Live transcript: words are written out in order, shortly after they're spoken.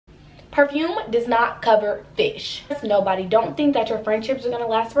Perfume does not cover fish. Nobody. Don't think that your friendships are gonna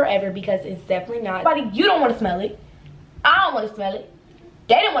last forever, because it's definitely not. Nobody, you don't want to smell it. I don't want to smell it.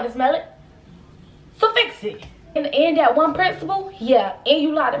 They don't want to smell it. So fix it. And that one principle, yeah. And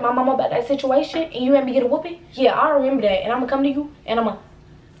you lied to my mama about that situation, and you made me get a whooping. Yeah, I remember that. And I'm gonna come to you, and I'm gonna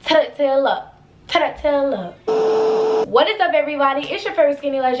tell that tail up. Tell that tail up. What is up, everybody? It's your favorite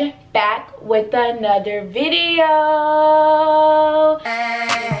skinny legend, back with another video.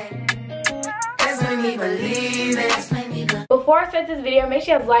 Before I start this video, make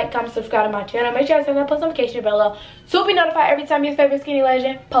sure you like, comment, subscribe to my channel. Make sure you turn on the post notification bell below to be notified every time your favorite skinny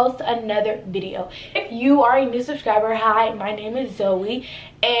legend posts another video. If you are a new subscriber, hi, my name is Zoe,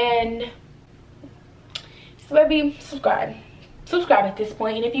 and so maybe subscribe at this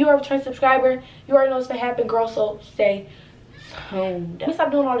point. And if you are a return subscriber, you already know what's gonna happen, girl, so stay tuned. Let me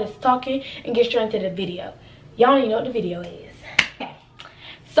stop doing all this talking and get straight into the video. Y'all don't even know what the video is.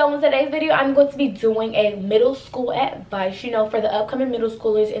 So in today's video, I'm going to be doing a middle school advice, you know, for the upcoming middle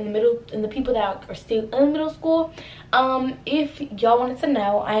schoolers and the people that are still in middle school. If y'all wanted to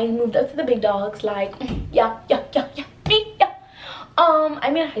know, I moved up to the big dogs, like me, yeah.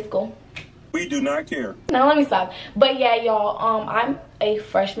 I'm in high school. We do not care. Now let me stop. But yeah, y'all, I'm a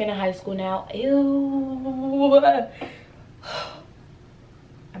freshman in high school now. Ew.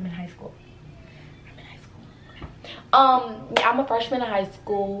 I'm in high school. I'm a freshman in high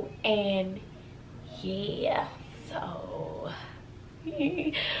school, and yeah, so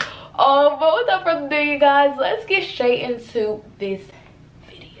but without further ado, you guys, let's get straight into this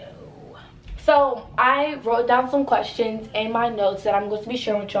video. So I wrote down some questions in my notes that I'm going to be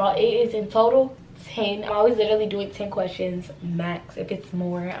sharing with y'all. It is in total 10. I'm always literally doing 10 questions max. If it's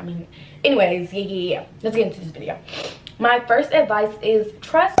more, I mean, anyways, yeah, let's get into this video. My first advice is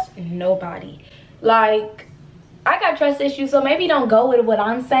trust nobody. Like, I got trust issues, so maybe don't go with what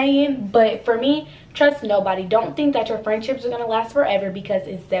I'm saying, but for me, trust nobody. Don't think that your friendships are gonna last forever, because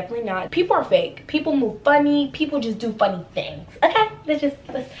it's definitely not. People are fake. People move funny. People just do funny things. Okay, let's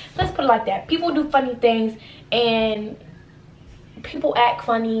put it like that. People do funny things, and people act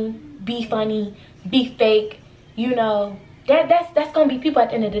funny, be fake. You know, that's gonna be people at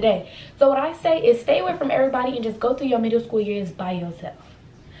the end of the day. So what I say is stay away from everybody and just go through your middle school years by yourself.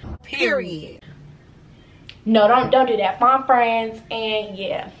 Period. No, don't do that. Find friends, and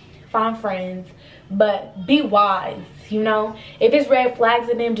yeah, find friends, but be wise, you know. If it's red flags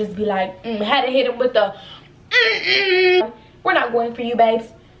in them, just be like, had to hit them with the we're not going for you, babes.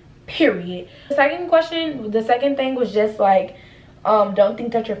 Period. The second thing was just like, don't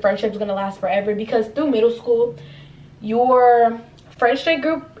think that your friendship is gonna last forever, because through middle school, your friendship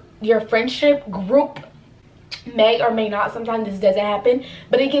group may or may not, sometimes this doesn't happen,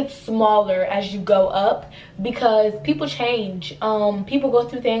 but it gets smaller as you go up, because people change. People go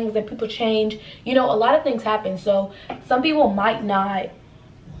through things and people change, you know. A lot of things happen, so some people might not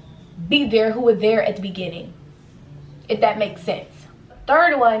be there who were there at the beginning, if that makes sense.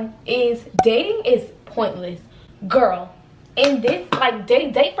 Third one is dating is pointless, girl. In this, like,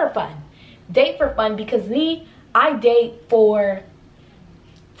 date for fun, because I date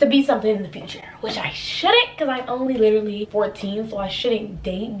to be something in the future, which I shouldn't, because I'm only literally 14, so I shouldn't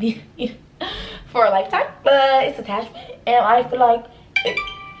date for a lifetime, but it's attachment. And I feel like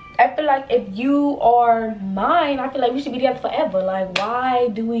if you are mine, I feel like we should be together forever. Like, why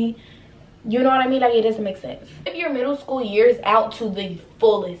do we, you know what I mean? Like, it doesn't make sense. Live your middle school years out to the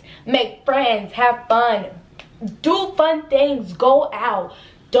fullest. Make friends, have fun, do fun things, go out.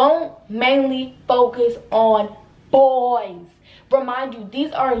 Don't mainly focus on boys. Remind you,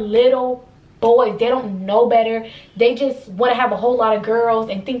 these are little boys. They don't know better. They just want to have a whole lot of girls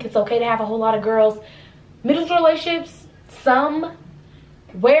and think it's okay to have a whole lot of girls. Middle school relationships,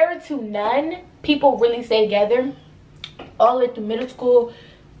 somewhere to none, people really stay together all the way through middle school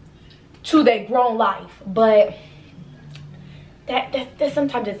to their grown life, but that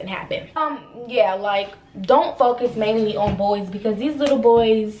sometimes doesn't happen. Yeah, like, don't focus mainly on boys, because these little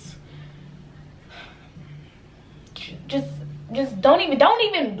boys just don't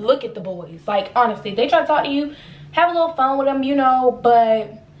even look at the boys. Like, honestly, they try to talk to you, have a little fun with them, you know,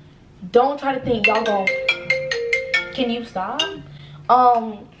 but don't try to think y'all go. Can you stop?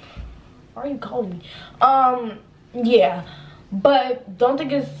 Why are you calling me? Yeah, but don't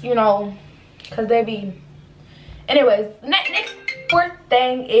think it's, you know, because they be. Anyways, next fourth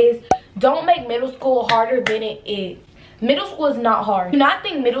thing is don't make middle school harder than it is. Middle school is not hard. Do not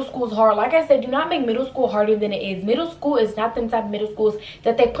think middle school is hard. Like I said, do not make middle school harder than it is. Middle school is not them type of middle schools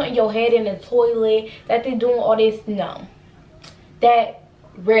that they put your head in the toilet, that they doing all this. No. That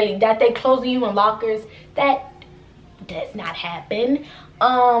rarely. That they closing you in lockers. That does not happen.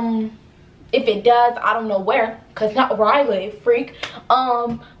 If it does, I don't know where, because not where I live, freak.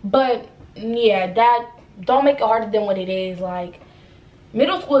 But yeah, that, don't make it harder than what it is. Like,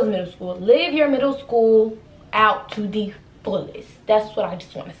 middle school is middle school. Live your middle school out to the fullest. That's what I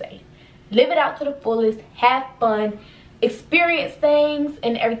just want to say. Live it out to the fullest. Have fun. Experience things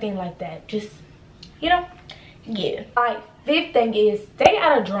and everything like that. Just, you know, yeah. My 5th thing is stay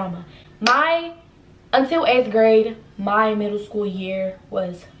out of drama. Until 8th grade, my middle school year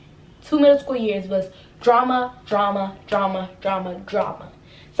was, 2 middle school years was drama, drama, drama, drama, drama.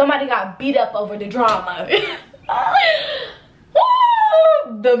 Somebody got beat up over the drama.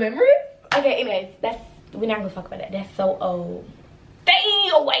 The memories. Okay, anyways, we're not gonna talk about that. That's so old. Stay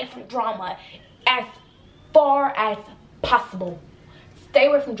away from drama as far as possible. Stay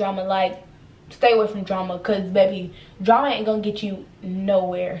away from drama. Like, stay away from drama, because baby, drama ain't gonna get you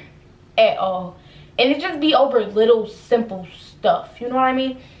nowhere at all. And it just be over little simple stuff, you know what I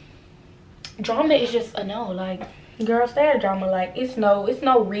mean? Drama is just a no. Like, girl, stay out of drama. Like, it's no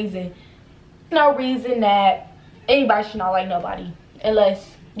reason that anybody should not like nobody,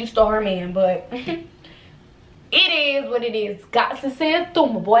 unless you stole her man. But it is what it is. Got to see it through,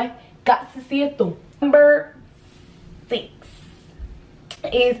 my boy. Got to see it through. Number 6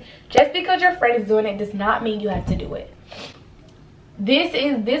 is, just because your friend is doing it does not mean you have to do it. This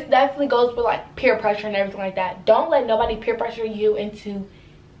definitely goes for like peer pressure and everything like that. Don't let nobody peer pressure you into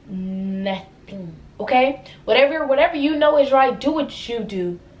nothing, okay? Whatever you know is right, do what you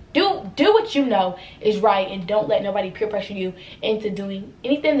do. Do what you know is right, and don't let nobody peer pressure you into doing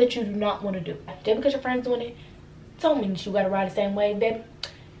anything that you do not want to do. Just because your friend's doing it, don't mean you gotta ride the same way, baby.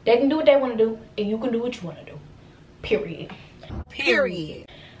 They can do what they want to do, and you can do what you want to do. Period.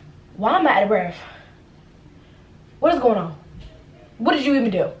 Why am I out of breath? What is going on? What did you even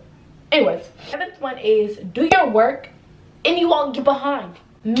do? Anyways, 7th one is do your work and you won't get behind.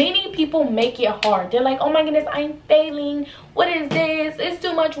 Many people make it hard. They're like, oh my goodness, I'm failing. What is this? It's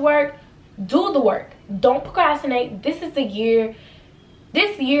too much work. Do the work. Don't procrastinate. This is the year.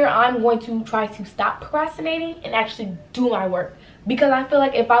 This year, I'm going to try to stop procrastinating and actually do my work. Because I feel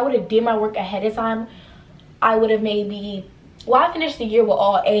like if I would have did my work ahead of time, I would have maybe, well, I finished the year with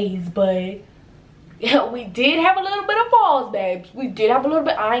all A's, but yeah, we did have a little bit of falls, babes. We did have a little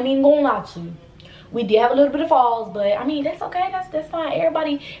bit. I ain't even gonna lie to you. We did have a little bit of falls, but I mean, that's okay. That's fine.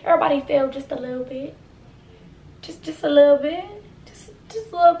 Everybody failed just a little bit. Just a little bit. Just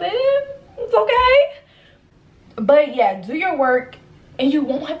a little bit. It's okay. But yeah, do your work and you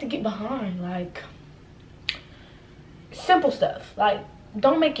won't have to get behind. Like, simple stuff. Like,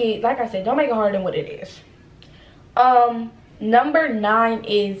 don't make it, like I said, don't make it harder than what it is. Number 9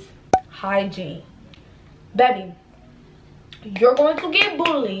 is hygiene. Baby, you're going to get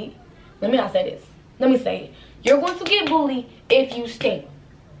bullied. Let me not say this. Let me say it. You're going to get bullied if you stink.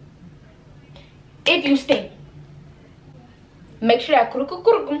 If you stink. Make sure that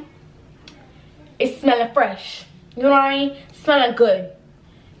kuruku is smelling fresh. You know what I mean? Smelling good.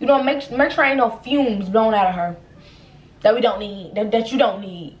 You know, make sure ain't no fumes blown out of her that we don't need, that you don't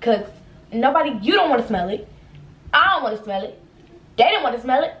need. Because nobody, you don't want to smell it. I don't want to smell it. They didn't want to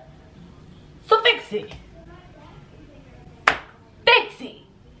smell it. So fix it. Fix it.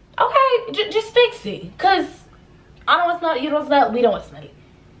 Okay, just fix it. Because I don't want to smell it, you don't smell it, we don't want to smell it.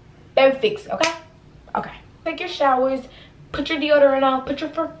 Baby, fix it, okay? Okay. Take your showers, put your deodorant on, put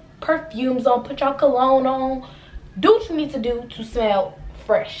your perfumes on, put your cologne on. Do what you need to do to smell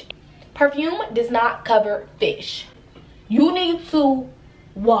fresh. Perfume does not cover fish. You need to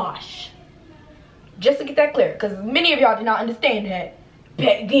wash. Just to get that clear, because many of y'all did not understand that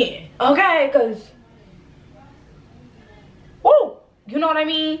back then, okay? Because, woo, you know what I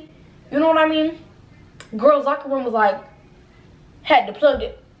mean? You know what I mean? Girls' locker room was like, had to plug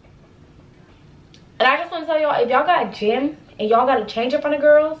it. And I just want to tell y'all, if y'all got a gym and y'all got to change in front of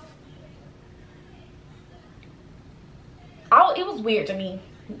girls, it was weird to me.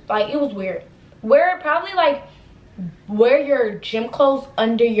 Like, it was weird. Wear your gym clothes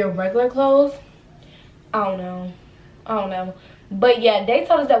under your regular clothes. I don't know. But yeah, they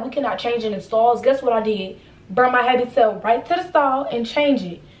told us that we cannot change in the stalls. Guess what I did? Burn my habit cell right to the stall and change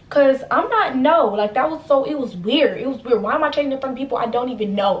it. Cause I'm not, no, like that was so, it was weird. It was weird. Why am I changing in front of people I don't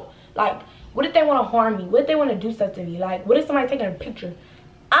even know? Like, what if they want to harm me? What if they want to do something to me? Like, what if somebody taking a picture?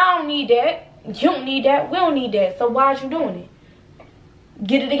 I don't need that. You don't need that. We don't need that. So why are you doing it?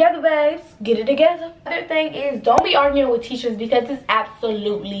 Get it together, babes. Get it together. Other thing is, don't be arguing with teachers because it's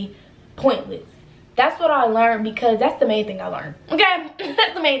absolutely pointless. That's what I learned, because that's the main thing I learned. Okay?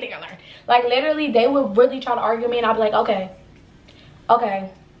 That's the main thing I learned. Like, literally, they would really try to argue with me, and I'd be like, okay.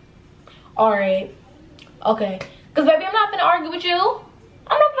 Alright. Okay. Because, baby, I'm not going to argue with you.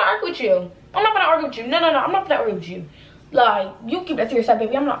 I'm not going to argue with you. I'm not gonna argue with you. No, I'm not gonna argue with you. Like, you keep that to yourself,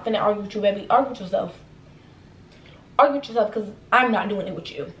 baby. I'm not finna argue with you, baby. Argue with yourself. Argue with yourself, because I'm not doing it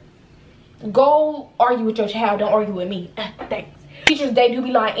with you. Go argue with your child. Don't argue with me. Thanks. Teachers, they do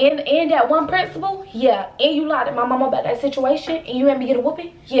be lying. And that one principal, yeah. And you lied to my mama about that situation, and you had me get a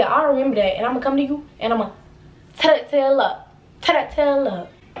whooping. Yeah, I remember that. And I'm gonna come to you, and I'm gonna tell that tail up. Tell that tail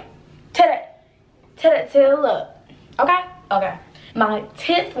up. Tell that tail up. Okay? Okay. My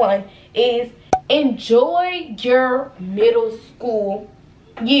 10th one is enjoy your middle school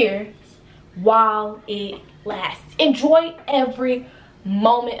years while it lasts. Enjoy every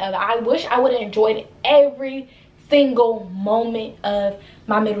moment of it. I wish I would have enjoyed every single moment of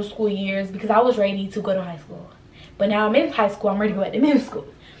my middle school years because I was ready to go to high school. But now I'm in high school, I'm ready to go back to middle school.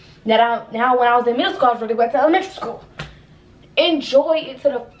 Now when I was in middle school, I was ready to go back to elementary school. Enjoy it to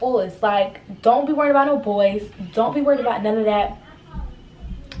the fullest. Like, don't be worried about no boys. Don't be worried about none of that.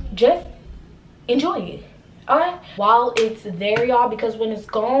 Just enjoy it. Alright? While it's there, y'all, because when it's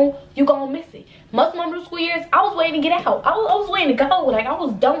gone, you gonna miss it. Most of my middle school years, I was waiting to get out. I was waiting to go. Like, I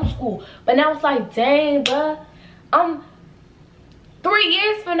was done with school. But now it's like, dang, bruh. 3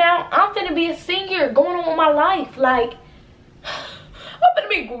 years from now, I'm finna be a senior going on with my life. Like, I'm finna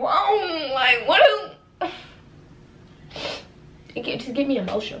be grown. Like, what is... It just get me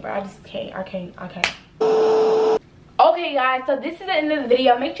emotional, bro. I just can't. I can't. Okay, guys, so this is the end of the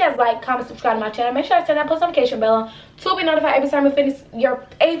video. Make sure you guys like, comment, subscribe to my channel. Make sure you turn that post notification bell on to be notified every time we finish your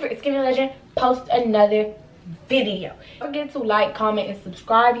favorite skinny legend post another video. Don't forget to like, comment, and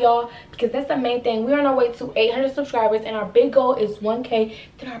subscribe, y'all, because that's the main thing. We're on our way to 800 subscribers, and our big goal is 1K.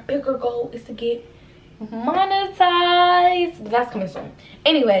 Then our bigger goal is to get monetized. But that's coming soon.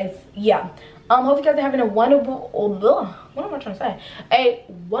 Anyways, yeah. Hope you guys are having a wonderful, what am I trying to say? A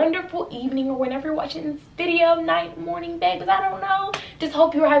wonderful evening or whenever you're watching this video, night, morning, babies, I don't know. Just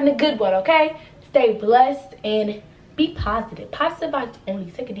hope you're having a good one, okay? Stay blessed and be positive. Positive vibes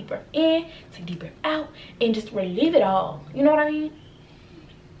only. Take a deep breath in, take a deep breath out, and just relieve it all. You know what I mean?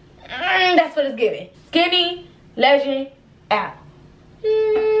 That's what it's giving. Skinny legend out.